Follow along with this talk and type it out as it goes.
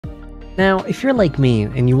Now, if you're like me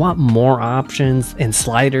and you want more options and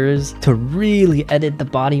sliders to really edit the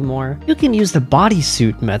body more, you can use the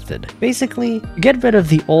bodysuit method. Basically, get rid of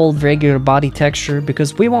the old regular body texture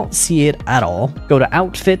because we won't see it at all. Go to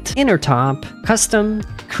Outfit, Inner Top, Custom,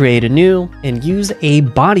 create a new, and use a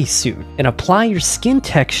bodysuit, and apply your skin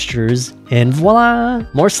textures, and voila,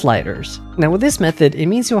 more sliders. Now with this method, it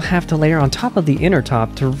means you'll have to layer on top of the inner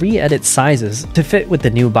top to re-edit sizes to fit with the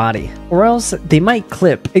new body, or else they might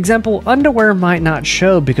clip. Example, underwear might not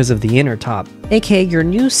show because of the inner top, aka your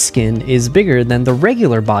new skin is bigger than the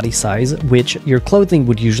regular body size which your clothing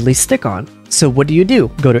would usually stick on. So what do?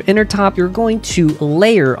 Go to inner top, you're going to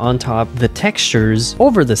layer on top the textures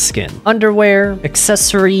over the skin. Underwear,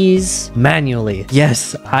 accessories, manually.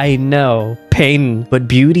 Yes, I know, pain, but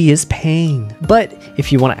beauty is pain. But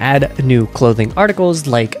if you want to add new clothing articles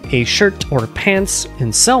like a shirt or pants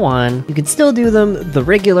and so on, you can still do them the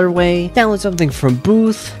regular way. Download something from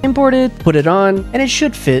Booth, import it, put it on, and it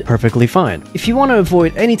should fit perfectly fine. If you want to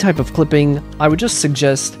avoid any type of clipping, I would just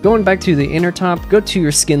suggest going back to the inner top, go to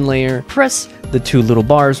your skin layer, press the two little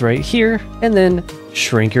bars right here, and then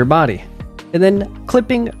shrink your body. And then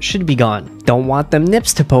clipping should be gone. Don't want them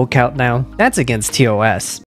nips to poke out now. That's against TOS.